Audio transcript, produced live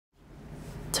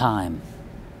Time.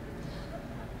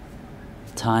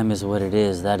 Time is what it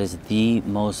is. That is the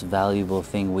most valuable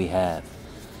thing we have.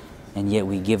 And yet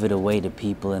we give it away to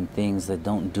people and things that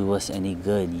don't do us any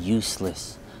good.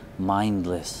 Useless,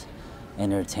 mindless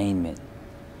entertainment.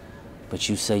 But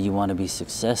you say you want to be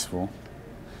successful.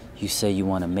 You say you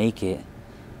want to make it,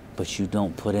 but you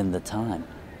don't put in the time.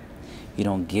 You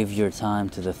don't give your time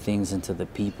to the things and to the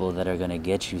people that are going to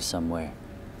get you somewhere.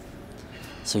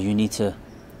 So you need to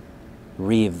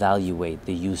reevaluate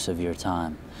the use of your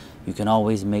time. You can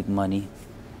always make money,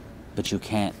 but you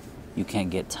can't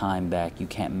get time back. You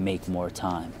can't make more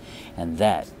time. And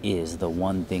that is the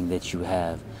one thing that you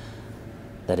have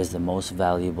that is the most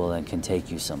valuable and can take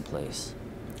you someplace.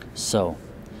 So,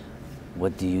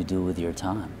 what do you do with your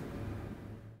time?